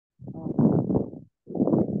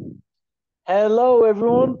Hello,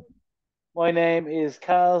 everyone. My name is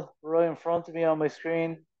Cal. Right in front of me on my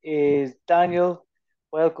screen is Daniel.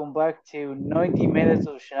 Welcome back to 90 Minutes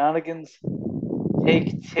of Shenanigans,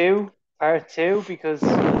 take two, part two, because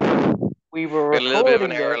we were We had a little bit of an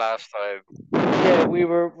recording error this. last time. Yeah, we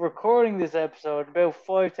were recording this episode about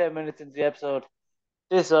 5, 10 minutes into the episode.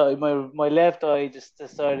 This eye, my left eye, just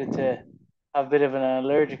decided to have a bit of an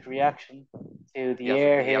allergic reaction to He the hasn't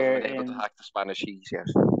air he hasn't here been able to hack the Spanish heat yet.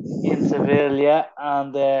 in Seville, yeah,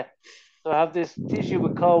 and so I have this tissue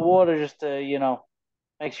with cold water just to,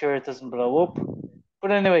 make sure it doesn't blow up.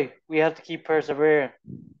 But anyway, we have to keep persevering.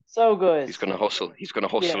 So, He's guys, gonna hustle. He's gonna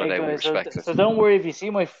hustle yeah, it out. We guys, so respect it. so don't worry if you see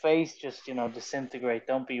my face just, disintegrate.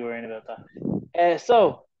 Don't be worrying about that.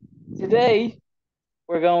 So today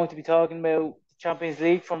we're going to be talking about the Champions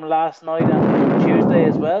League from last night and Tuesday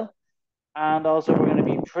as well, and also we're going to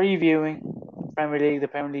be previewing the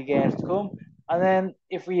Premier League games to come. And then,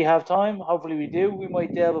 if we have time, hopefully we do, we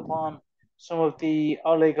might delve upon some of the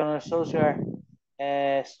Ole Gunnar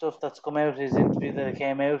Solsjkaer stuff that's come out. His interview that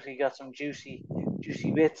came out, he got some juicy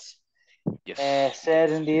bits Yes, he did. said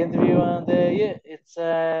in the interview, and yeah,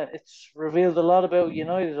 it's revealed a lot about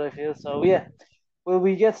United. I feel so. Yeah, will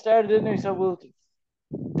we get started in there? So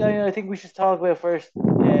Daniel, I think we should talk about first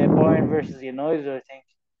Bayern versus United. I think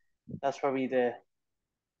that's probably the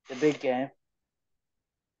big game.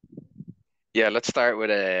 Yeah, Well, let's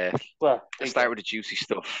big start game. with the juicy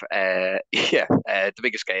stuff. The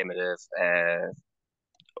biggest game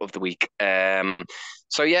of the week.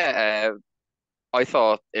 So yeah, I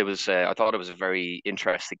thought it was a very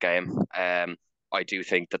interesting game. I do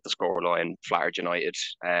think that the scoreline flattered United.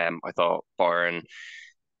 I thought Bayern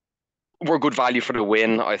were good value for the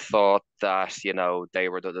win. I thought that they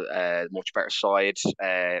were the much better side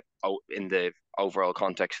in the overall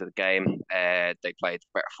context of the game. They played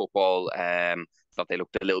better football. Thought they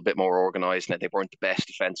looked a little bit more organised. Now they weren't the best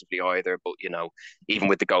defensively either, but even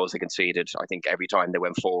with the goals they conceded, I think every time they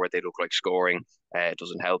went forward, they looked like scoring. It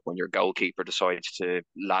doesn't help when your goalkeeper decides to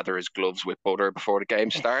lather his gloves with butter before the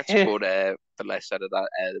game starts. But the less said of that,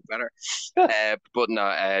 the better. But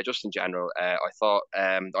no, just in general, I thought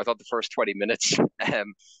the first 20 minutes,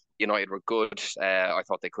 United were good. I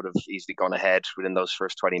thought they could have easily gone ahead within those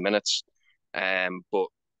first 20 minutes. But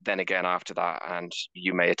then again, after that, and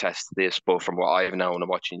you may attest to this, but from what I've known of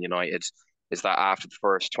watching United, is that after the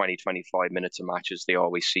first 20, 25 minutes of matches, they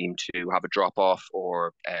always seem to have a drop off,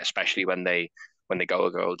 or especially when they go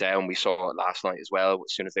a goal down. We saw it last night as well.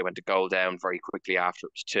 As soon as they went to goal down, very quickly after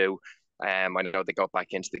it was two. I know they got back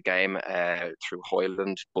into the game through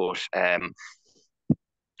Hoyland, but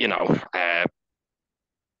you know, uh,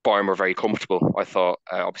 Bayern were very comfortable. I thought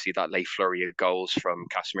obviously that late flurry of goals from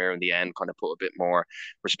Casemiro in the end kind of put a bit more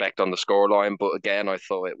respect on the scoreline. But again, I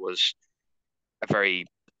thought it was a very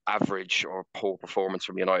average or poor performance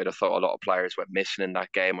from United. I thought a lot of players went missing in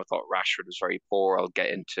that game. I thought Rashford was very poor. I'll get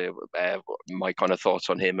into my kind of thoughts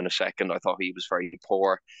on him in a second. I thought he was very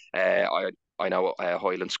poor. I know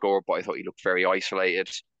Hoyland scored, but I thought he looked very isolated.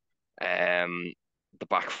 Um, the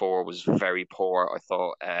back four was very poor. I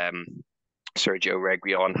thought Sergio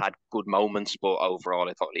Reguilon had good moments, but overall,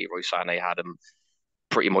 I thought Leroy Sané had him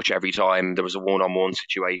pretty much every time. There was a one-on-one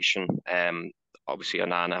situation. Obviously,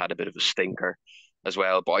 Onana had a bit of a stinker as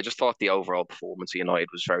well, but I just thought the overall performance of United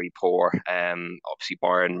was very poor. Obviously,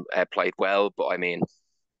 Bayern played well, but I mean,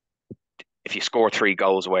 if you score three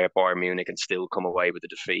goals away at Bayern Munich and still come away with a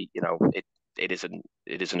defeat, it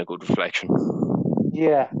isn't a good reflection.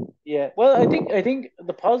 Yeah, yeah. Well, I think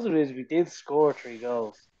the positive is we did score 3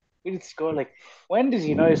 goals. We did score like when does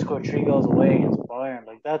United score 3 goals away against Bayern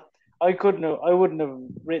like that? I wouldn't have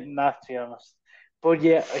written that to be honest. But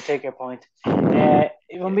yeah, I take your point.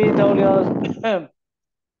 If I'm being totally honest,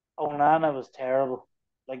 Onana was terrible.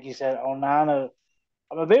 Like you said, Onana.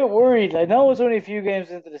 I'm a bit worried. I know it's only a few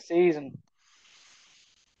games into the season,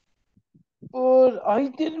 but I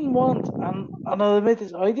didn't want, and I'll admit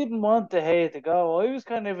this, I didn't want De Gea to go. I was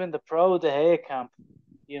kind of in the pro De Gea camp,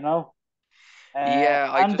 you know. Yeah,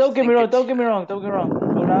 I And just think it's don't get me wrong.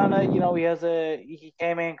 Onana, he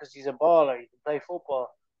came in because he's a baller. He can play football,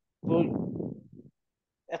 but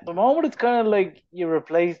at the moment it's kind of like you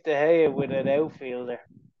replace De Gea with an outfield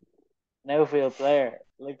player.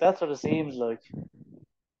 Like that's what it seems like.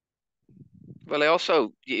 well.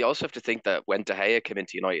 You also have to think that when De Gea came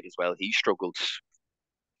into United as well, he struggled.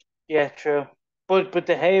 Yeah, true. But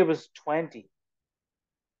De Gea was 20.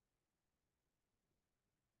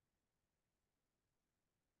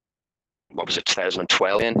 What was it,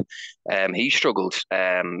 2012? He struggled.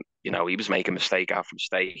 He was making mistake after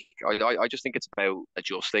mistake. I just think it's about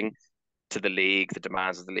adjusting. to the league, the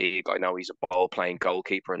demands of the league. I know he's a ball playing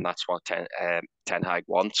goalkeeper, and that's what Ten Hag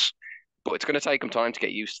wants. But it's going to take him time to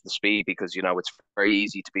get used to the speed because it's very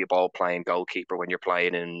easy to be a ball playing goalkeeper when you're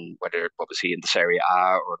playing in whether obviously in the Serie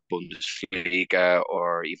A or Bundesliga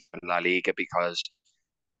or even La Liga because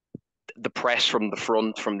the press from the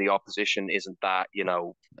front from the opposition isn't that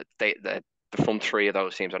the front three of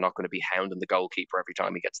those teams are not going to be hounding the goalkeeper every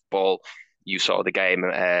time he gets the ball. You saw the game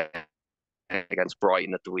against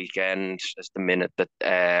Brighton at the weekend as the minute that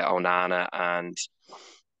Onana and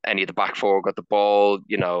any of the back four got the ball,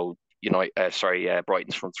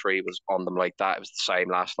 Brighton's front three was on them like that. It was the same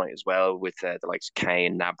last night as well with the likes of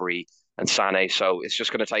Kane, Nabry, and Sané. So it's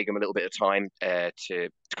just going to take him a little bit of time to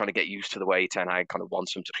kind of get used to the way Ten Hag kind of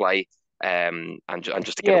wants him to play, and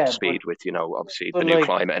just to get up to Yeah, speed with obviously the but new like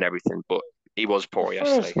climate and everything. But he was the poor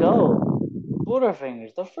yesterday. first goal,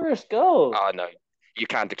 Butterfingers, the first goal. Oh no, you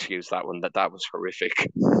can't excuse that one. That was horrific.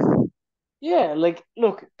 Yeah, like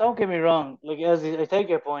look, don't get me wrong. Like as I take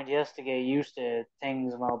your point, he has to get used to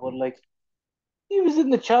things and all, but like he was in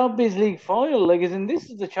the Champions League final. Like, as in this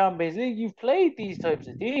is the Champions League. You've played these types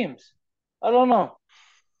of teams. I don't know.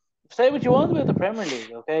 Say what you want about the Premier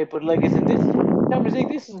League, okay? But like, as in this Champions League,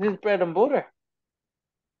 this is his bread and butter.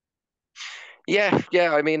 Yeah,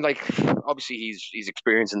 yeah. I mean, like obviously he's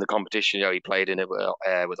experienced in the competition. He played in it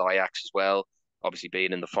with Ajax as well. Obviously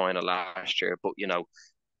being in the final last year, but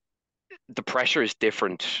the pressure is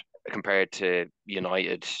different compared to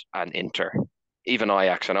United and Inter. Even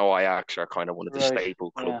Ajax, I know Ajax are kind of one of the Right.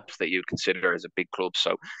 staple clubs Yeah. that you'd consider as a big club.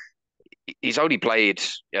 So he's only played,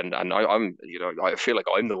 and I'm I feel like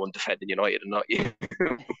I'm the one defending United and not you.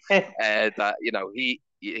 That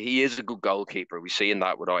he is a good goalkeeper. We've seen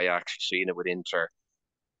that with Ajax, we've seen it with Inter.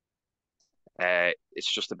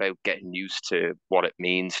 It's just about getting used to what it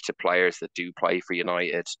means to players that do play for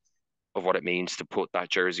United, of what it means to put that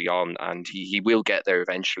jersey on, and he will get there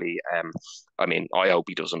eventually. I mean, I hope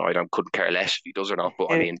he doesn't. Couldn't care less if he does or not.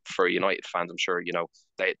 But I mean, for United fans, I'm sure they'll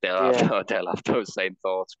Yeah. have they'll have those same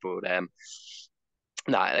thoughts. But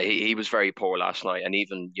nah, he was very poor last night, and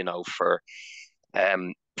even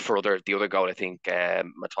for the other goal, I think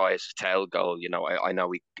Matthias Tell goal. I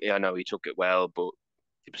know he took it well, but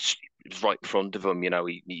it was right in front of him.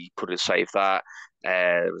 He could have saved that.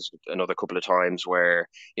 There was another couple of times where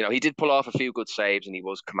he did pull off a few good saves and he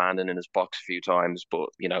was commanding in his box a few times. But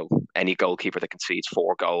any goalkeeper that concedes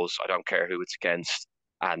 4 goals, I don't care who it's against,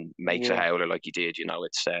 and makes a Yeah. howler like he did,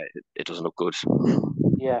 it doesn't look good.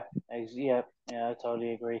 Yeah. Yeah. Yeah. I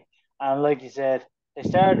totally agree. And like you said, they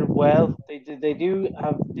started well. They do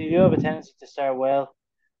have a tendency to start well,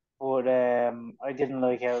 but I didn't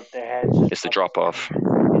like how their heads just It's the popped as drop soon off.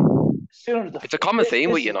 as soon as the It's a common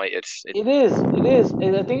theme with this is United. it is it is.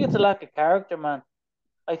 I think it's a lack of character, man.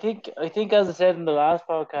 I think as I said in the last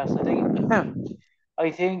podcast, I think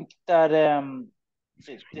I think that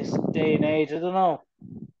this day and age, I don't know.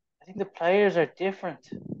 I think the players are different.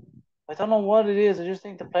 I don't know what it is. I just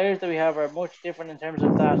think the players that we have are much different in terms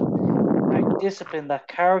of that discipline, that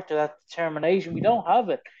character, that determination. We don't have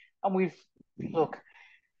it, and we've look.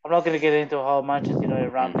 I'm not going to get into a whole Manchester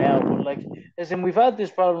United rant now, but like, listen, we've had this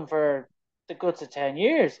problem for the guts of 10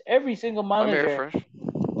 years. Every single I'm here manager. for it.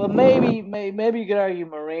 Well, maybe you could argue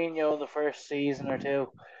Mourinho in the first season or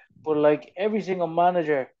two, but like every single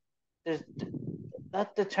manager, there's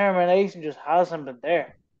that determination just hasn't been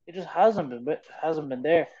there. It just hasn't been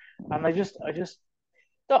there, and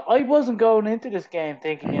I wasn't going into this game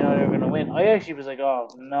thinking they were going to win. I actually was like, oh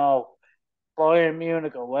no, Bayern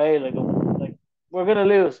Munich away, like we're going to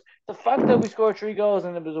lose. The fact that we scored 3 goals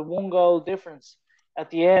and it was a 1 goal difference at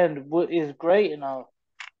the end is great and all,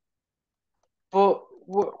 but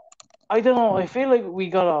I don't know. I feel like we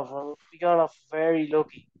got off very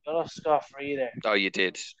lucky. We got off scot free there. Oh, you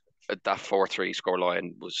did. That 4-3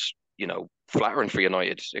 scoreline was, flattering for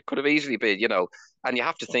United. It could have easily been, and you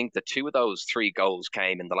have to think that 2 of those 3 goals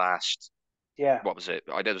came in the last, Yeah, what was it?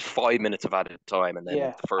 I did 5 minutes of added time, and then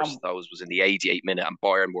yeah. the first of those was in the 88th minute, and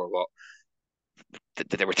Bayern were what?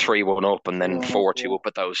 They were 3-1 up, and then 3-1 up. 4-2 Yeah, up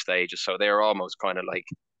at those stages. So they were almost kind of like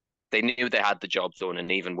they knew they had the job done,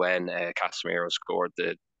 and even when Casemiro scored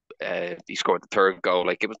he scored the third goal.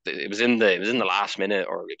 Like it was in the last minute,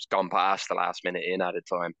 or it was gone past the last minute in added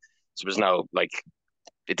time. So there was no like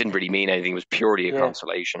it didn't really mean anything. It was purely a yeah,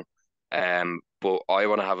 consolation. But I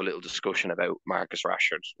want to have a little discussion about Marcus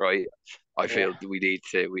Rashford, right? I yeah. feel we need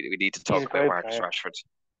to He's talk a about great Marcus player.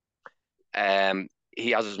 Rashford.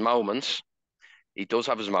 He has his moments. He does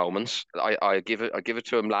have his moments. I give it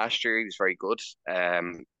to him last year. He was very good.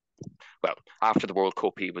 well, after the World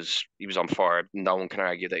Cup, he was on fire. No one can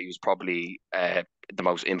argue that he was probably the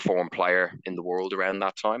most informed player in the world around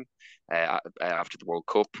that time, after the World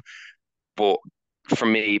Cup. But for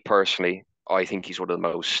me personally, I think he's one of the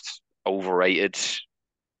most overrated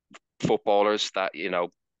footballers that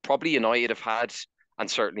probably United have had, and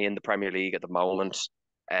certainly in the Premier League at the moment.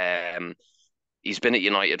 Um, he's been at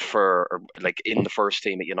United or like in the first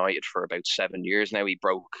team at United for about 7 years now. He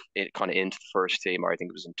broke it kind of into the first team, or I think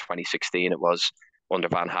it was in 2016. It was under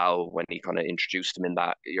Van Gaal when he kind of introduced him in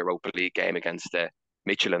that Europa League game against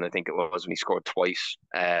Michelin. I think it was when he scored twice.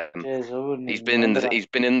 Jeez, I wouldn't He's even been in remember the that. he's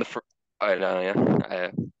been in the I know,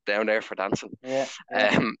 yeah, down there for dancing. Yeah,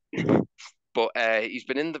 yeah, Um, but he's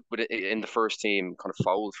been in the first team kind of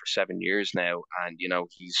fold for 7 years now, and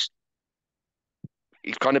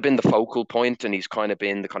he's kind of been the focal point, and he's kind of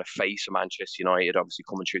been the kind of face of Manchester United, obviously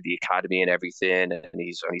coming through the academy and everything. And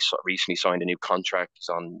he's only recently signed a new contract. He's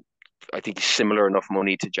on, I think he's similar enough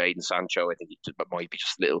money to Jadon Sancho. I think he might be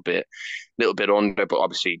just a little bit under, but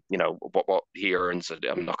obviously, what he earns,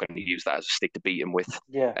 I'm not going to use that as a stick to beat him with.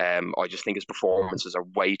 yeah, I just think his performances are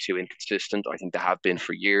way too inconsistent. I think they have been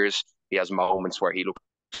for years. He has moments where he looks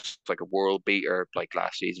like a world beater, like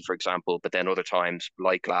last season, for example. But then other times,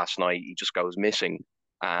 like last night, he just goes missing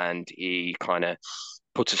and he kind of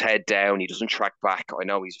puts his head down. He doesn't track back. I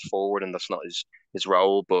know he's a forward and that's not his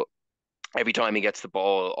role, but every time he gets the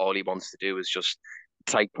ball, all he wants to do is just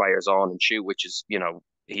take players on and shoot, which is,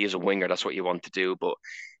 he is a winger. That's what you want to do, but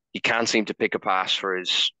he can't seem to pick a pass for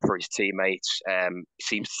his teammates. He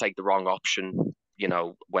seems to take the wrong option,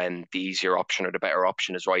 when the easier option or the better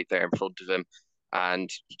option is right there in front of him. And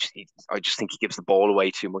I just think he gives the ball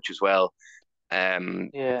away too much as well.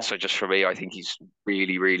 yeah, So just for me, I think he's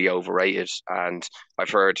really, really overrated. And I've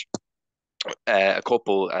heard a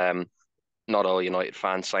couple, not all United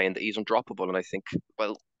fans, saying that he's undroppable. And I think,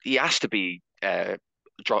 well, he has to be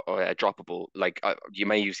droppable. Like you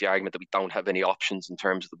may use the argument that we don't have any options in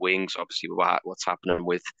terms of the wings. Obviously, what's happening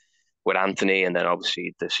with Anthony, and then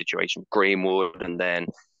obviously the situation with Greenwood, and then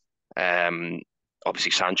um,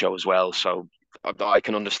 obviously Sancho as well. So I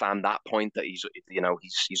can understand that point that he's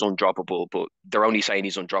undroppable, but they're only saying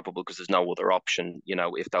he's undroppable because there's no other option.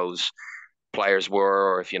 If those players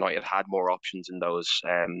were, or if United had more options in those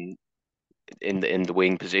in the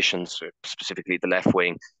wing positions, specifically the left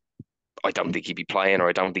wing, I don't think he'd be playing, or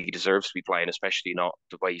I don't think he deserves to be playing, especially not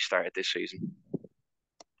the way he started this season.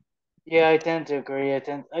 yeah. I tend to agree. I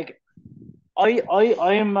tend like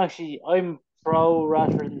I'm pro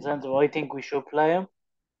Rashford in the sense of I think we should play him,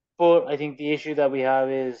 but I think the issue that we have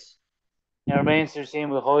is it remains to be seen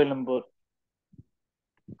with Hoyland, but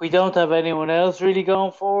we don't have anyone else really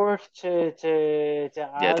going forward to Yeah,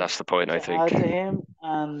 add that's the point. I to think. add to him.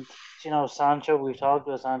 And Sancho, we've talked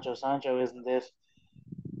about Sancho. Sancho isn't it?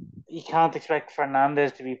 You can't expect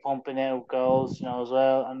Fernandez to be pumping out goals, as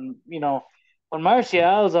well. And when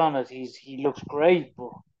Martial's on it, he looks great.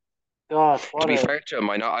 But God, To what be a fair to him,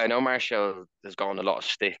 I know Martial has gone a lot of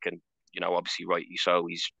stick, and obviously rightly so.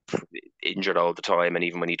 He's injured all the time, and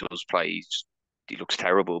even when he does play, he looks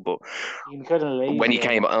terrible. But he's kind of when he lazy at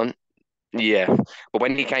came it. on, yeah, but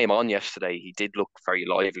when he came on yesterday, he did look very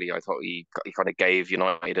lively. I thought he kind of gave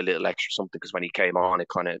United a little extra something because when he came on, it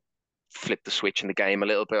kind of flipped the switch in the game a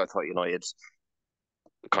little bit. I thought United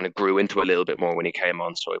kind of grew into a little bit more when he came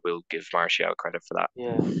on, so I will give Martial credit for that.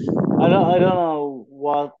 Yeah. I don't know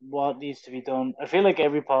what needs to be done. I feel like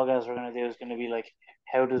every podcast we're gonna do is gonna be like,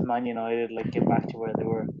 how does Man United like get back to where they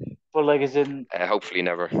were? But like, as in, Hopefully,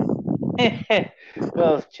 never.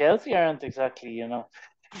 well, Chelsea aren't exactly. Um,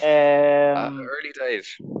 Early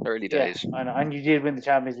days, early yeah, days, I know, and you did win the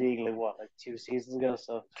Champions League like what, like 2 seasons ago.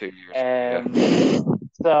 So, 2 years ago. um,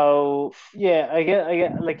 Yeah, yeah, I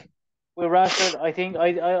get like with Rashford, I think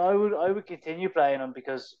I would continue playing him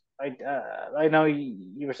because I know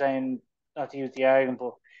you were saying not to use the argument,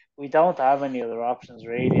 but we don't have any other options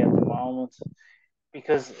really at the moment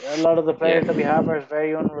because a lot of the yeah. players that we have are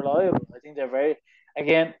very unreliable. I think they're very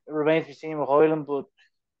again it remains to be seen with Hoyland, but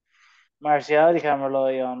Martial you can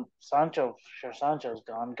rely on. Sancho, sure, Sancho's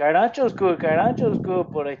gone. Garnacho's good. Garnacho's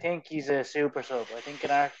good, but I think he's a super sub. I think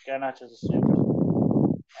Garnacho's a super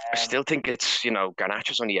sub. I still think it's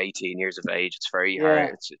Garnacho's only 18 years of age. It's very hard.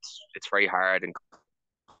 Yeah, It's very hard and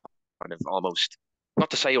kind of almost not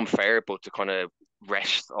to say unfair, but to kind of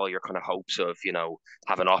rest all your kind of hopes of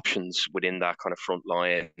having options within that kind of front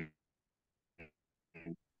line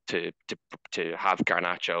to to to have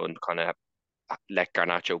Garnacho and kind of let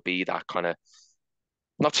Garnacho be that kind of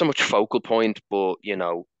not so much focal point, but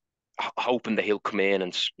hoping that he'll come in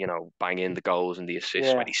and bang in the goals and the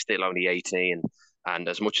assists when yeah, he's still only 18. And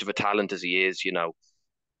as much of a talent as he is,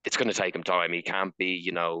 it's going to take him time. He can't be,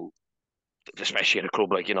 especially at a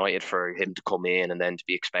club like United, for him to come in and then to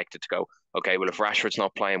be expected to go, okay, well, if Rashford's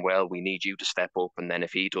not playing well, we need you to step up. And then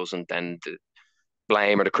if he doesn't, then the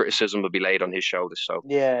blame or the criticism will be laid on his shoulders. So,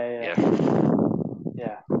 Yeah, yeah.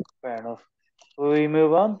 yeah. Fair enough. Will we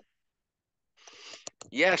move on?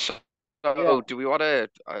 Yes. Yeah. So, do we want to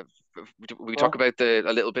we talk Well, about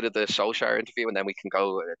a little bit of the Solskjaer interview, and then we can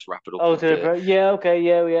go to wrap it up oh, with to the the yeah. Okay.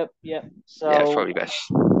 Yeah. Yep. Yep. yeah, it's So, probably best.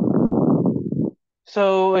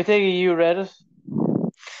 so I take it you read it.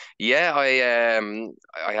 Yeah,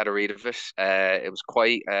 I had a read of it. It was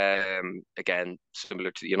quite again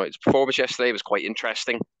similar to United's performance yesterday. It was quite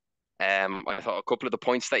interesting. I thought a couple of the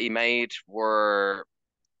points that he made were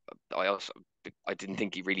I also I didn't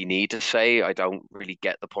think he really need to say. I don't really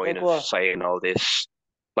get the point Like of what? saying all this,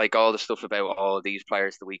 like all the stuff about all these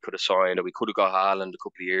players that we could have signed, or we could have got Haaland a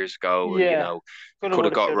couple of years ago, and Yeah. we Coulda, could have woulda,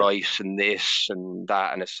 got shoulda. Rice and this and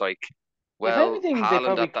that, and it's like, If well, anything, they Haaland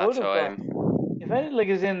probably at that could have got. time, If any, like,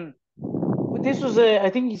 as in, but this was I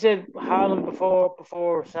think he said Haaland before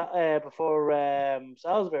Salzburg,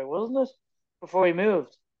 wasn't it? Before he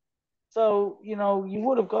moved. So you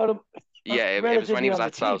would have got him yeah, it was when he relatively was on the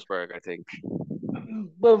at cheap. Salzburg, I think.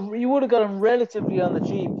 Well, you would have got him relatively on the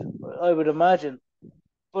cheap, I would imagine.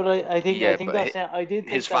 But I Yeah, think but I did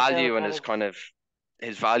his think that sounded value and kind of.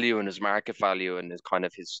 his value and his market value and his kind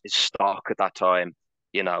of his stock at that time,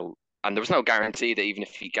 you know, and there was no guarantee that even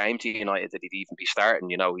if he came to United that he'd even be starting.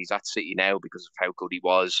 He's at City now because of how good he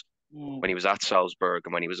was Mm, when he was at Salzburg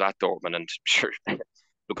and when he was at Dortmund. And sure,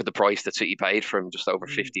 look at the price that City paid for him, just over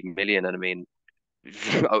mm, 50 million. And I mean,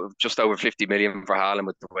 just over 50 million for Haaland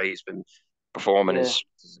with the way he's been performing yeah. is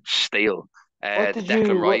steel. What The did you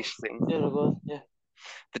Declan what? Rice thing. Yeah, no, go on. Yeah.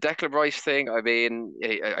 The Declan Rice thing, I mean,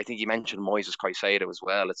 I think you mentioned Moises Caicedo as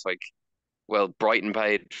well. It's like, well, Brighton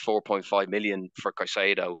paid 4.5 million for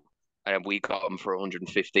Caicedo, and we got him for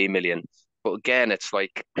 115 million. But again, it's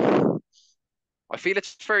like I feel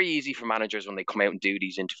it's very easy for managers when they come out and do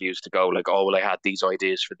these interviews to go like, "Oh, well, I had these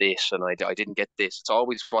ideas for this, and I didn't get this." It's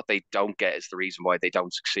always what they don't get is the reason why they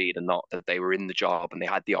don't succeed, and not that they were in the job and they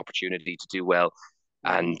had the opportunity to do well,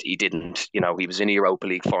 Mm, and he didn't. He was in a Europa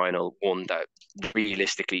League final, one that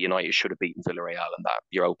realistically United should have beaten Villarreal in that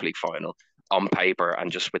Europa League final on paper,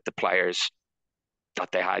 and just with the players that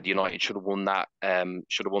they had. United should have won that.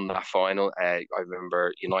 Should have won that final. I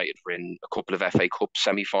remember United were in a couple of FA Cup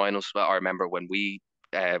semi-finals. I remember when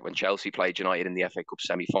Chelsea played United in the FA Cup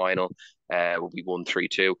semi-final, we won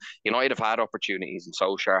 3-2. United have had opportunities, and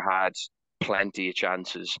Solskjaer had plenty of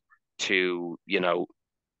chances to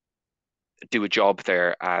do a job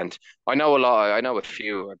there. And I know a lot. I know a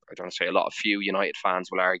few. I don't want to say a lot. A few United fans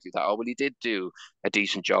will argue that, oh well, he did do a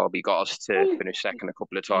decent job. He got us to well, finish second a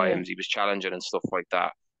couple of yeah. times. He was challenging and stuff like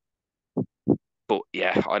that. But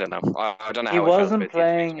yeah, I don't know. I don't know He how I felt wasn't about the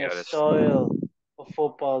interview, to playing be a honest. style of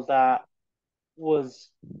football that was,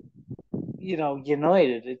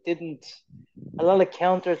 United. It didn't a lot of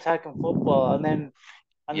counter-attacking football, and then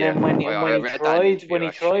Yeah, when I he read that in the tried interview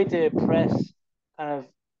actually. to press kind of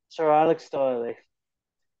Sir Alex style, it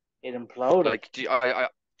imploded. Like, I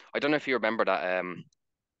don't know if you remember that.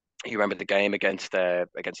 You remember the game against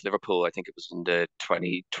Liverpool? I think it was in the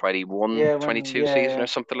 2021 Yeah, twenty when two season yeah, or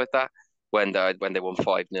something like that, when they won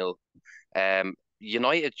 5-0.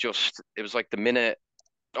 United just it was like the minute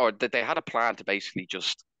or that they had a plan to basically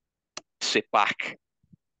just sit back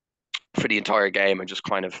for the entire game and just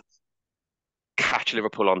kind of catch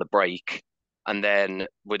Liverpool on the break. And then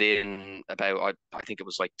within about, I think it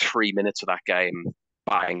was like 3 minutes of that game,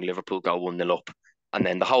 bang, Liverpool go 1-0 up. And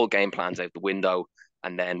then the whole game plan's out the window.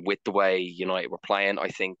 And then with the way United were playing, I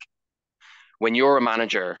think when you're a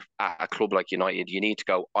manager at a club like United, you need to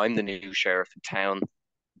go, I'm the new sheriff in town.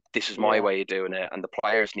 This is my yeah. way of doing it. And the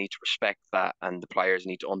players need to respect that. And the players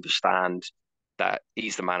need to understand that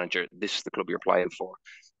he's the manager. This is the club you're playing for.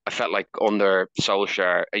 I felt like under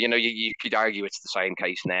Solskjaer, you could argue it's the same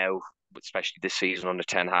case now, especially this season under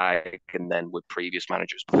Ten Hag and then with previous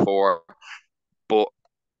managers before. But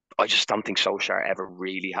I just don't think Solskjaer ever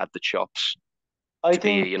really had the chops I to be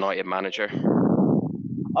a think United manager.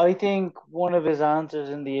 I think one of his answers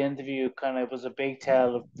in the interview kind of was a big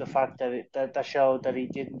tell of the fact that showed that he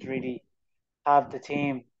didn't really have the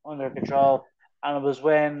team under control, and it was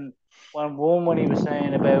when he was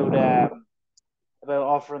saying about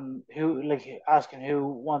offering who like asking who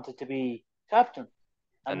wanted to be captain,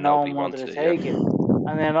 and And no one nobody wanted to wanted it, yeah. take it,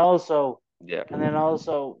 and then also Yeah.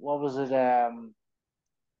 what was it?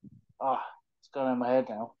 It's gone in my head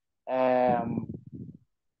now.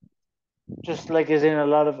 Just like as in a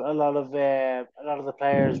lot of the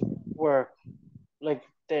players were like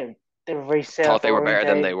they were very Thought they were better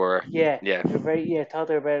than they self-orientated. were. Yeah, Yeah, they were very thought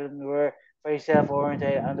they were better than they were. Very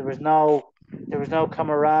self-orientated, and there was no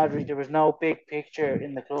camaraderie. There was no big picture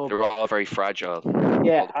in the club. they were all very fragile.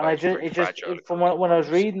 Yeah, All the and I players were just very it just fragile it, at from crucial when I was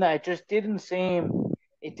times. reading that, it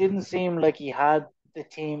didn't seem like he had the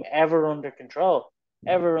team ever under control.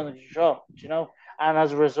 And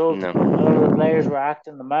as a result, a lot of the No. players were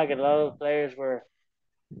acting the maggot. A lot of the players were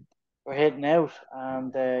hitting out,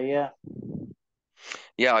 and yeah,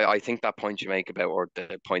 Yeah, I think that point you make about, or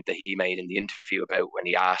the point that he made in the interview about when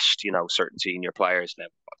he asked, certain senior players. Now,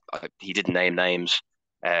 he didn't name names,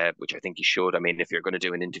 which I think he should. I mean, if you're going to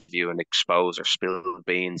do an interview and expose or spill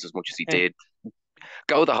beans as much as he did,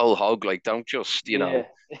 go the whole hog. Like, don't just, yeah,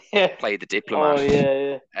 yeah. play the Oh diplomat.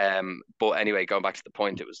 yeah, yeah, But anyway, going back to the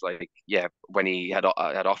point, it was like, yeah, when he had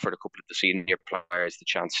offered a couple of the senior players the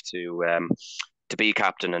chance to be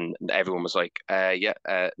captain, and everyone was like, yeah,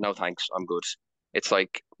 no thanks, I'm good. It's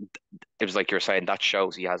like it was like you were saying, that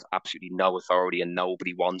shows he has absolutely no authority and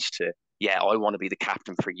nobody wants to. Yeah, I want to be the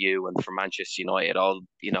captain for you and for Manchester United. I'll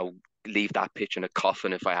leave that pitch in a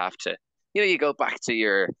coffin if I have to. You go back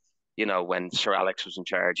to when Sir Alex was in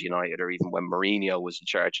charge of United, or even when Mourinho was in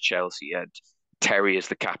charge of Chelsea. You had Terry as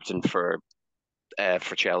the captain for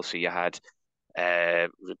Chelsea. You had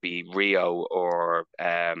would it be Rio or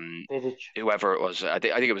Vidic. whoever it was. I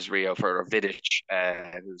think it was Rio for or Vidic,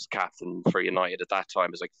 who was captain for United at that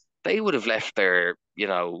time. It's like they would have left they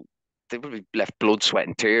would have left blood, sweat,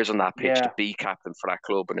 and tears on that pitch to Yeah, be captain for that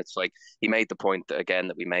club. And it's like he made the point that, again,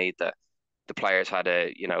 that we made, that the players had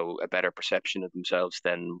a better perception of themselves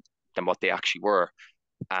than what they actually were.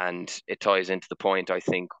 And it ties into the point, I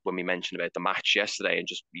think, when we mentioned about the match yesterday and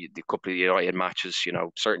just the couple of United matches,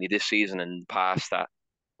 certainly this season and in the past, that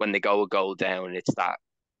when they go a goal down, it's that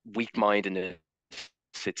weak mindedness,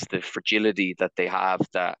 it's the fragility that they have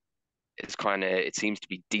that is it seems to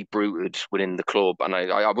be deep rooted within the club. And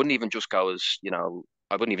I wouldn't even just go as, I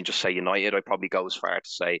wouldn't even just say United. I'd probably go as far to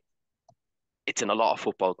say it's in a lot of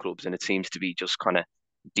football clubs, and it seems to be just kind of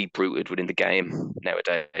deep rooted within the game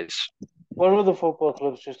nowadays. what are the football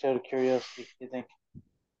clubs? Just out of curiosity, do you think?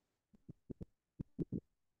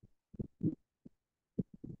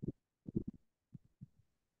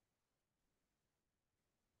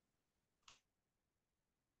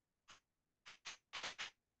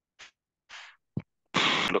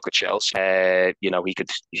 Look at Chelsea.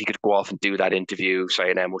 He could go off and do that interview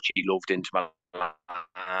saying how much he loved Inter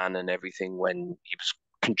Milan and everything when he was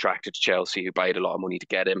contracted to Chelsea, who paid a lot of money to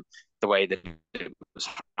get him. The way that it was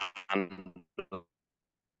handled,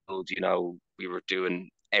 we were doing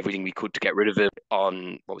everything we could to get rid of him.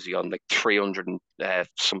 On what was he on, like 300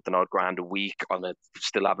 something odd grand a week, on a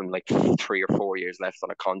still having like 3 or 4 years left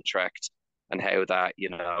on a contract, and how that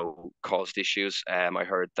caused issues. I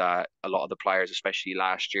heard that a lot of the players, especially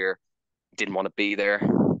last year, didn't want to be there,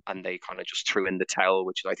 and they kind of just threw in the towel.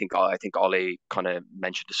 Which I think Ole kind of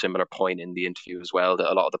mentioned a similar point in the interview as well,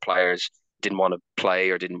 that a lot of the players didn't want to play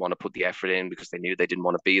or didn't want to put the effort in because they knew they didn't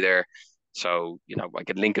want to be there. So I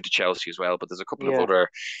could link it to Chelsea as well, but there's a couple of Yeah. other,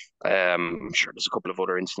 I'm sure there's a couple of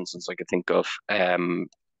other instances I could think of. I mean,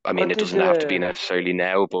 What it did doesn't have to be necessarily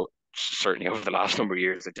now, but certainly over the last number of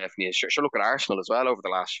years, it definitely is. Sure, look at Arsenal as well over the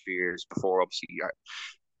last few years before, obviously,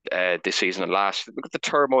 this season and last. Look at the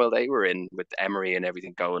turmoil they were in with Emery and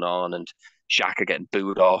everything going on, and Xhaka getting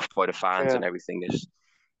booed off by the fans True. and everything.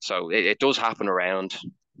 So it does happen around.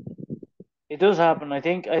 It does happen. I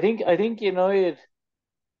think United.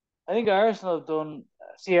 I think Arsenal have done.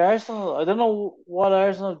 See, Arsenal. I don't know what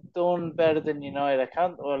Arsenal have done better than United. I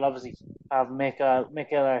can't. Well, obviously have Mikel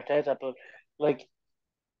Arteta, but like,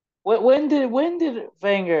 when did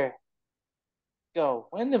Wenger go?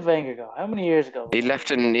 When did Wenger go? How many years ago He was it?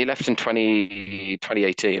 left in he left in 2018, 5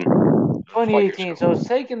 years 2018. ago. So it's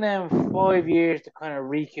taken them 5 years to kind of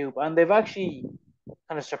recoup, and they've actually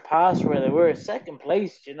kind of surpassed where they were. Second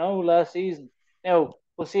place, last season. Now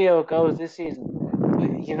we'll see how it goes this season.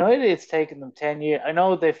 United, it's taken them 10 years. I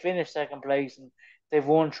know they finished second place and they've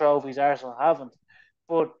won trophies. Arsenal haven't,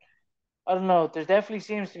 but I don't know. There definitely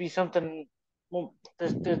seems to be something.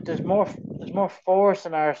 There's more force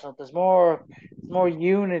in Arsenal. There's more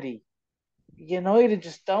unity. United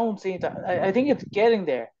just don't seem to. I think it's getting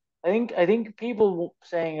there. I think people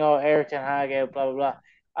saying, "Oh, Eric Ten Hag out," blah blah blah.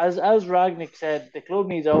 As Ragnick said, the club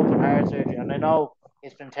needs open heart surgery, and I know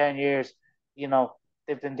it's been 10 years. You know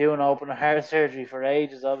they've been doing open heart surgery for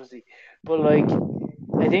ages, obviously, but like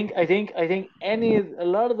I think a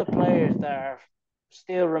lot of the players that are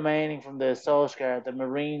still remaining from the Solsjkaer, the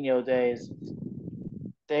Mourinho days,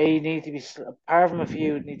 they need to be apart from a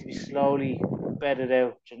few, need to be slowly bedded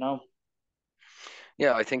out.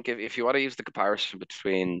 Yeah, I think if you want to use the comparison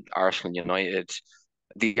between Arsenal and United,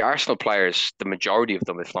 the Arsenal players, the majority of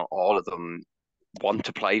them, if not all of them, want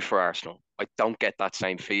to play for Arsenal. I don't get that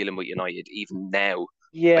same feeling with United even now.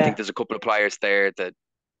 I think Yeah, there's a couple of players there that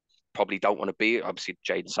probably don't want to be. Obviously,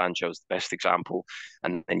 Jadon Sancho is the best example,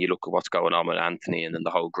 and then you look at what's going on with Anthony and then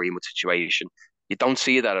the whole Greenwood situation. You don't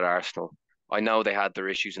see that at Arsenal. I know they had their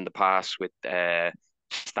issues in the past with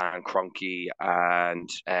Stan Kroenke and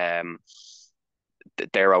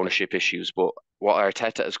their ownership issues, but what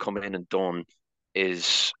Arteta has come in and done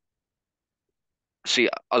is see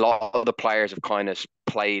a lot of the players have kind of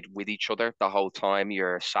played with each other the whole time.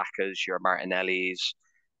 Your Sakas, your Martinellis,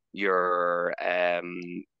 your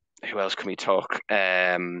who else can we talk?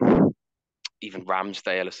 Even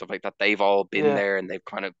Ramsdale and stuff like that. They've all been yeah, there and they've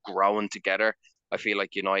kind of grown together. I feel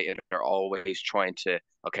like United are always trying to,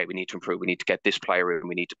 okay, we need to improve. We need to get this player in.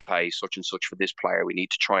 We need to pay such and such for this player. We need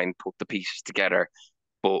to try and put the pieces together,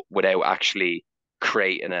 but without actually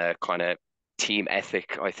creating a kind of team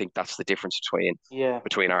ethic. I think that's the difference yeah.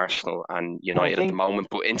 Arsenal and And I United at the think, moment.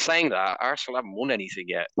 But in saying that, Arsenal haven't won anything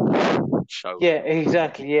yet. So yeah,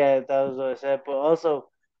 exactly. Yeah, that was what I said. But also,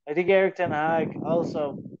 I think Eric Ten Hag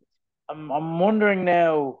also. I'm wondering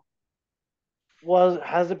now.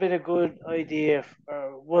 Has it been a good idea,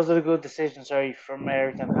 or was it a good decision? Sorry, from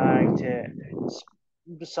Eric Ten Hag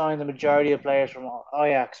to sign the majority of players from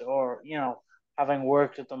Ajax, or having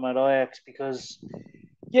worked with them at Ajax, because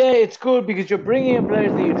yeah, it's good because you're bringing in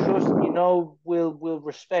players that you trust and will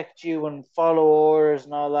respect you and follow orders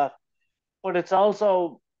and all that. But it's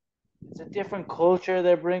a different culture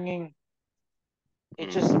they're bringing. It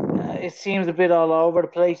just mm, it seems a bit all over the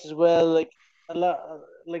place as well. Like a lot,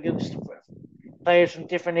 like it's players from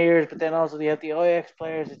different eras, but then also they have the Ajax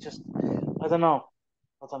players. It just I don't know.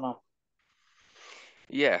 I don't know.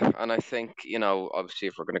 yeah, and I think obviously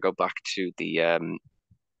if we're going to go back to the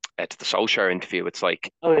Solskjaer interview, it's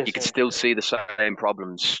like Oh yeah, you could sorry. still see the same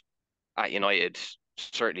problems at United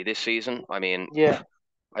certainly this season. I mean, Yeah,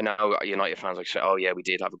 I know United fans like say, "Oh yeah, we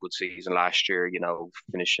did have a good season last year."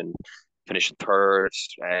 Finishing third,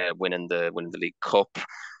 winning the League Cup,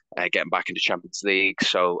 getting back into Champions League.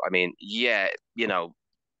 So I mean, yeah,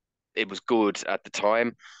 it was good at the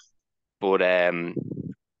time, but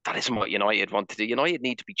that isn't what United want to do. United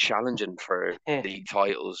need to be challenging for yeah, league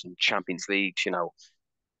titles and Champions Leagues,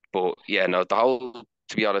 But yeah, no, the whole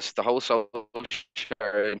to be honest, the whole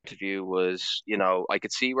Solskjaer interview was, I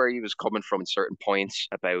could see where he was coming from in certain points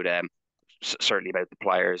about certainly about the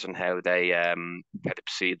players and how they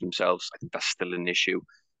perceive themselves. I think that's still an issue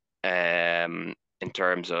in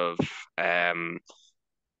terms of um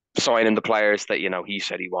signing the players that he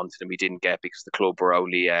said he wanted and we didn't get because the club were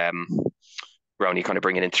only kind of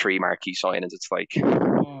bringing in three marquee signings. It's like,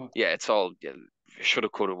 mm, yeah, it's all yeah, shoulda,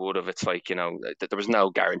 coulda, woulda. It's like, there was no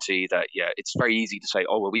guarantee that, yeah, it's very easy to say,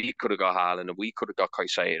 oh, well, we could have got Haaland and we could have got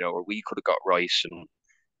Caicedo or we could have got Rice and,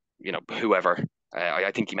 whoever.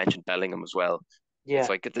 I think you mentioned Bellingham as well. It's yeah,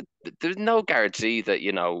 like, there's no guarantee that,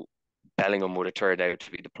 Bellingham would have turned out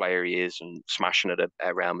to be the player he is and smashing it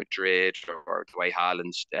at Real Madrid or the way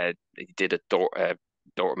Haaland's he did at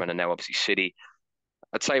Dortmund and now obviously City.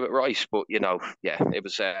 I'd say with Rice, but yeah, it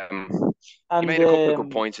was. You and made a couple of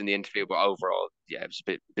good points in the interview, but overall, yeah, it was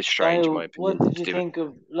a bit strange in my Daniel, opinion what did to you do it. think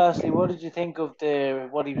of? Lastly, what did you think of the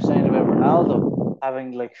what he was saying about Ronaldo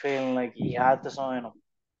having like feeling like he had to sign him?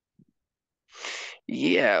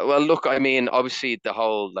 Yeah, well, look, I mean, obviously the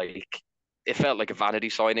whole it felt like a vanity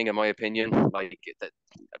signing in my opinion. Like that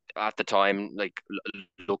at the time, like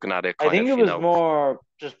looking at it, I kind think of, it was more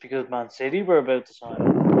just because Man City were about to sign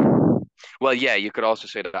him. Well, yeah, you could also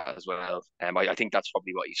say that as well. I think that's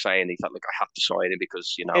probably what he's saying. He felt like I have to sign him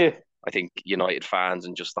because Yeah, I think United fans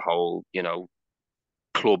and just the whole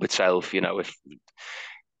club itself, if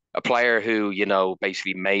a player who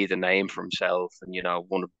basically made a name for himself and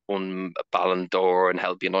won a Ballon d'Or and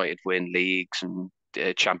helped United win leagues and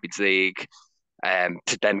Champions League,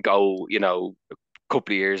 to then go a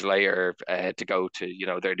couple of years later to go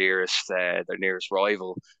to their nearest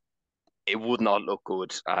rival, it would not look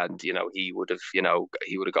good, and he would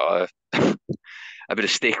have got a bit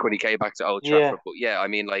of stick when he came back to Old yeah, Trafford. But yeah, I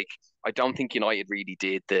mean, like, I don't think United really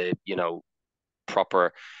did the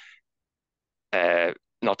proper uh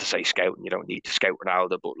not to say scouting. You don't need to scout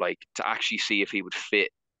Ronaldo, but like to actually see if he would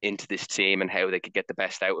fit into this team and how they could get the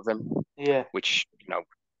best out of him. yeah. Which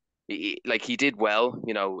he did well,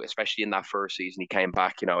 especially in that first season. He came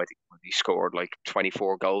back, I think he scored like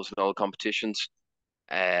 24 goals in all competitions.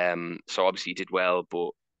 So obviously he did well,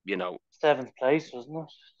 but you know, Seventh place, wasn't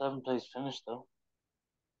it? Seventh place finish though.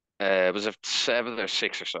 Was it 7 or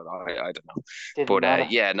 6 or so? I don't know. Didn't But matter.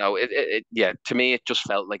 yeah, no, yeah, to me it just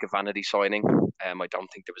felt like a vanity signing. I don't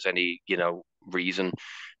think there was any, reason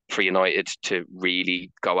for United to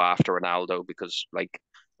really go after Ronaldo because, like,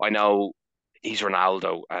 I know he's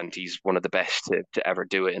Ronaldo and he's one of the best to ever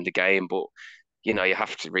do it in the game, but you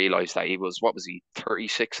have to realize that he was, what was he,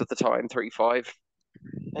 36 at the time, 35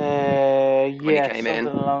 when he Yeah, came something in.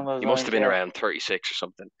 along those He must lines. have been Yeah, around 36 or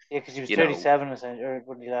something. yeah, because he was You know, 37 essentially, or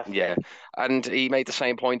when he left. Yeah, and he made the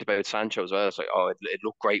same point about Sancho as well. It's like, oh, it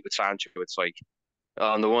looked great with Sancho. It's like,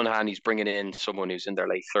 on the one hand, he's bringing in someone who's in their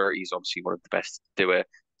late 30s, obviously one of the best to do it,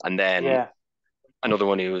 and then Yeah, another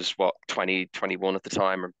one who was what 20, 21 at the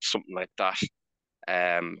time or something like that.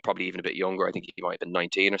 Probably even a bit younger. I think he might have been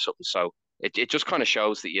 19 or something. So it just kind of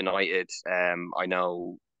shows that United. I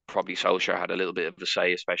know probably Solskjaer had a little bit of a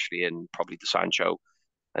say, especially in probably the Sancho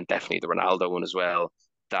and definitely the Ronaldo one as well.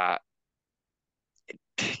 That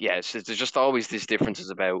yes, there's just always these differences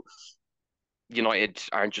about United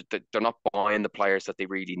aren't just they're not buying the players that they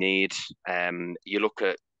really need. You look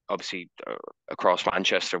at obviously across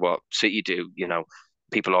Manchester what City do.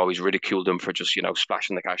 People always ridicule them for just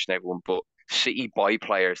splashing the cash on everyone, but City buy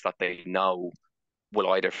players that they know will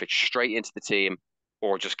either fit straight into the team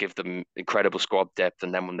or just give them incredible squad depth,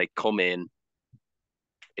 and then when they come in,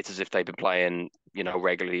 it's as if they've been playing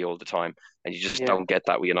regularly all the time, and you just yeah, don't get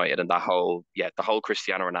that with United. And the whole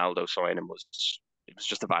Cristiano Ronaldo signing was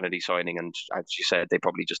just a vanity signing, and as you said, they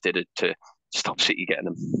probably just did it to stop City getting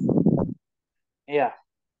them. yeah,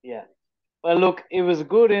 yeah. Well, look, it was a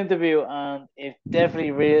good interview, and it definitely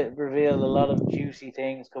revealed a lot of juicy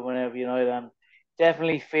things coming out of United, and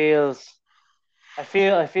definitely feels. I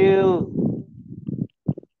kind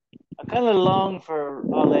of long for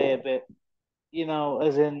Ole a bit,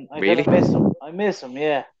 as in I kind Really? of miss him. I miss him,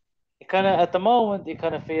 yeah. It kind of at the moment it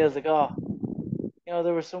kind of feels like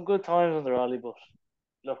there were some good times under Ole, but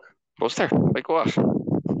look, Was there? Like what?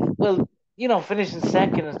 well, finishing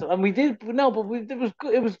second and stuff, and we did no, but we it was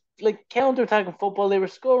good. It was like counter-attacking football. They were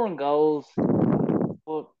scoring goals,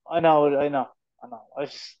 but I know. I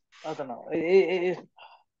don't know.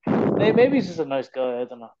 Maybe he's just a nice guy. I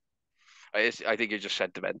don't know. I think you're just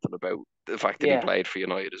sentimental about the fact that he Yeah, played for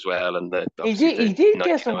United as well, and he obviously did. the He did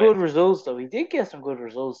get some 99. good results, though. He did get some good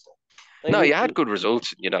results, though. No, he Like had good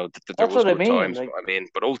results. That there that's was what I good mean. times, Like,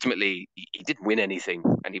 but ultimately he didn't win anything,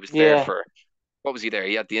 and he was there yeah, for what was he there?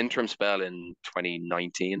 He had the interim spell in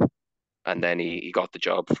 2019, and then he got the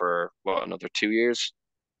job for what, another 2 years.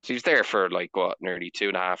 So he was there for like what, nearly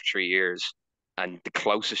 2.5, 3 years, and the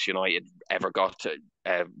closest United ever got to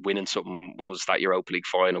winning something was that Europa League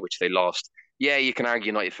final, which they lost. Yeah, you can argue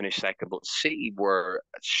United finished second, but City were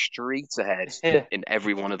streets ahead in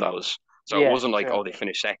every one of those. So it yeah, wasn't like, true. oh, they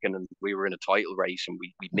finished second and we were in a title race and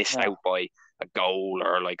we missed No, out by a goal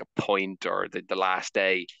or like a point or the last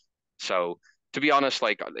day. So to be honest,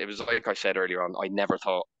 like it was like I said earlier on, I never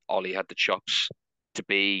thought Ollie had the chops to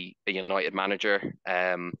be a United manager.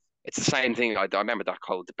 It's the same thing. I remember that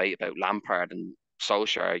whole debate about Lampard and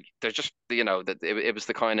Solskjaer. There's just that it was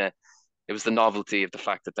the kind of it was the novelty of the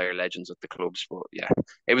fact that they're legends at the clubs. But yeah,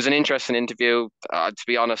 it was an interesting interview. To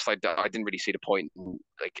be honest, I didn't really see the point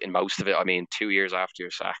in most of it. I mean, 2 years after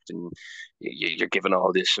you're sacked and you're given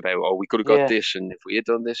all this about, oh, we could have got yeah. this, and if we had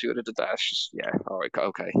done this, we would have done that. It's just, yeah, all right,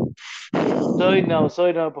 okay. Side note.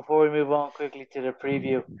 Before we move on quickly to the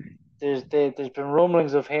preview, there's been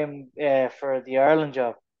rumblings of him for the Ireland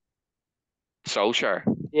job. Solskjaer.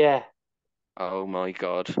 Yeah. Oh my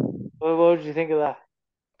God. What did you think of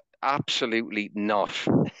Absolutely not.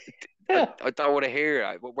 that? I don't want to hear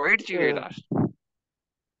it. Where did you hear Uh, that?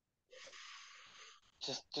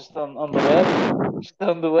 just on the web. Just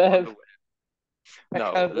on the On web. the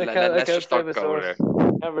No, I let's can't just say not my go source. there.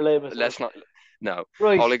 Can't relay my source. Let's not. No,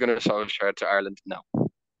 Right. Ole Gunnar Solskjaer to Ireland. No,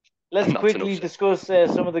 Let's and that's enough quickly said. discuss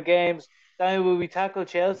some of the games. Daniel, will we tackle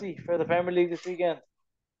Chelsea for the Premier League this weekend?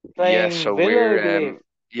 Yes, Playing so Villa, I we're believe.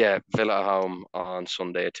 yeah, Villa at home on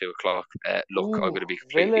Sunday at 2 o'clock. Look, I'm Ooh, going to be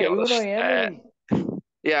Villa, completely honest. Unai Emery.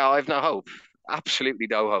 Yeah, I've no hope. Absolutely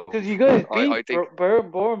no hope. Because you guys I beat think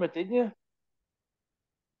Bournemouth, didn't you?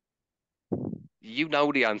 you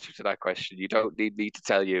know the answer to that question. You don't need me to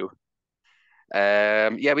tell you.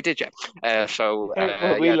 Yeah, we did, yeah. But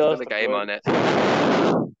we Yeah, the lost Villa the game point. on it.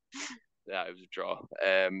 Yeah, it was a draw.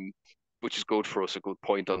 Which is good for us, a good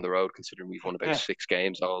point on the road, considering we've won about 6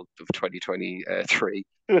 games all of 2023.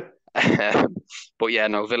 But yeah,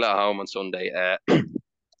 no, Villa at home on Sunday.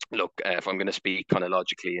 Look, if I'm going to speak kind of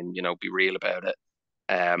logically and be real about it,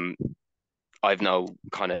 um, I've no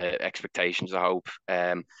kind of expectations. I hope.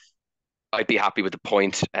 I'd be happy with the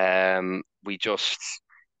point. We just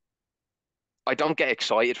I don't get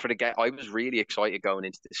excited for the game. I was really excited going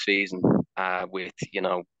into the season, with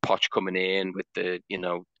Poch coming in with the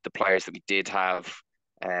players that we did have,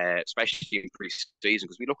 especially in pre-season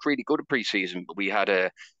because we looked really good at pre-season. But we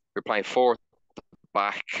were playing four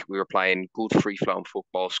back. We were playing good free flowing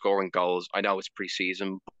football, scoring goals. I know it's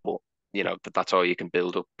pre-season, but that's all you can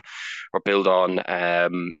build up or build on.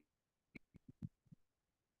 What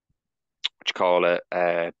you call it?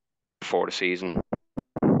 Before the season,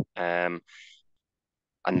 um,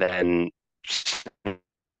 and then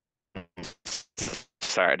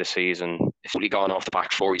start of the season, it's really gone off the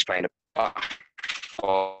back four. He's playing a back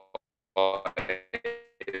five.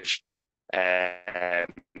 Um,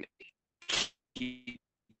 he's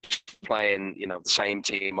playing, the same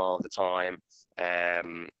team all the time.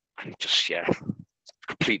 And just, yeah,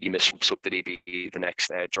 completely missed up that he'd be the next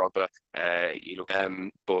Drogba.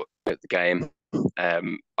 But at the game,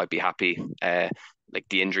 I'd be happy. Like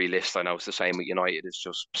the injury list, I know it's the same with United. It's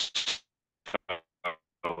just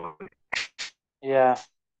Yeah,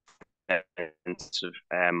 I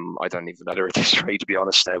don't even know at this rate, to be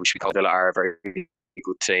honest. We should call Villa are a very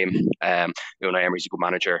good team. Unai Emery's a good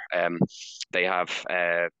manager. They have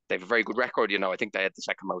a very good record. I think they had the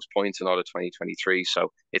second most points in all of 2023. So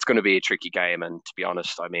it's going to be a tricky game. And to be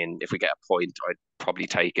honest, I mean, if we get a point, I'd probably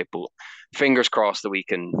take it. But fingers crossed that we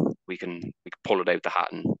can pull it out the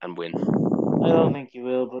hat and win. I don't think you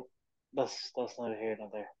will, but that's neither here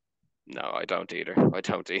nor No, I don't either. I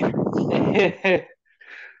don't either.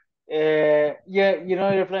 there. Yeah,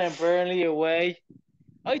 United are playing Burnley away.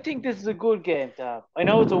 I think this is a good game to have. I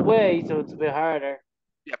know it's away, so it's a bit harder.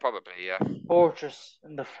 Yeah, probably. Yeah, Fortress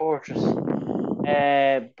in the fortress.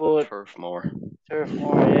 But turf more. Turf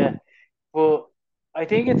Moor, yeah. But I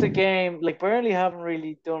think it's a game like Burnley haven't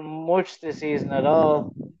really done much this season at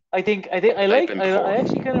all. They've been I poor.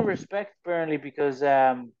 actually kind of respect Burnley because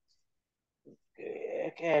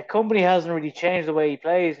Company hasn't really changed the way he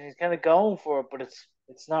plays, and he's kind of going for it, but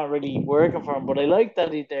it's not really working for him. But I like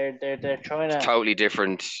that they're trying It's to. totally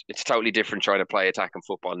different. It's totally different trying to play attacking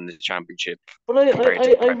football in the Championship But compared to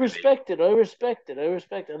the I Premier League. respect it. I respect it. I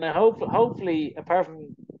respect it, and I hopefully apart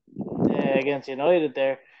from against United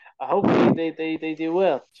there, hopefully they do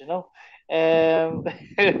well.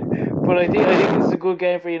 But I think this is a good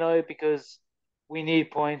game for United because we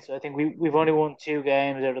need points. I think we've only won 2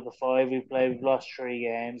 games out of the 5 we played. We've lost 3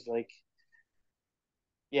 games. Like,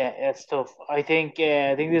 yeah, it's tough. I think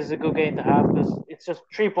this is a good game to have because it's just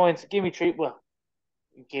 3 points. Give me three. Well,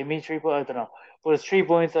 give me 3 points. I don't know, but it's 3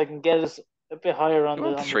 points. I can get us a bit higher You on the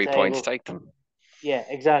want the on the 3 points? table. Take them. Yeah,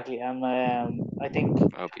 exactly. And I think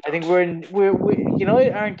I hope you I think don't. we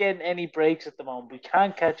United aren't getting any breaks at the moment. We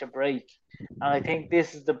can't catch a break, and I think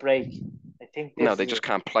this is the break. I think No, this they is just it.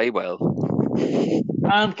 can't play well.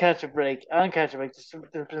 And catch a break, and catch a break.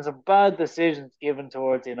 There's been some bad decisions given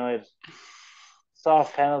towards United.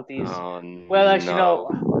 Soft penalties. Oh Well, actually, no,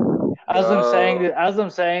 no. no! As I'm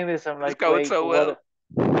saying this, I'm It's like, going wait, so but well.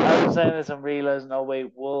 what? As I'm saying this, I'm realizing, oh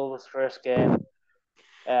wait, Wolves first game.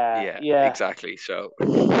 Yeah, Yeah. exactly. So,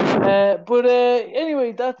 But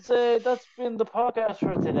anyway, that's been the podcast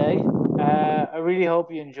for today. I really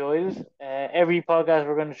hope you enjoyed it. Every podcast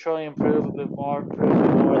we're going to try and improve a bit more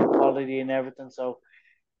the quality and everything. So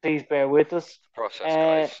please bear with us. process, Uh,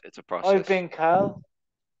 guys. It's a I've process. been Cal.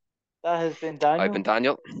 That has been I've been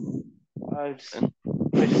Daniel. Daniel.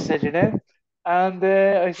 I just said your name, and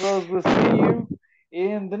I suppose we'll see you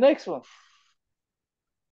in the next one.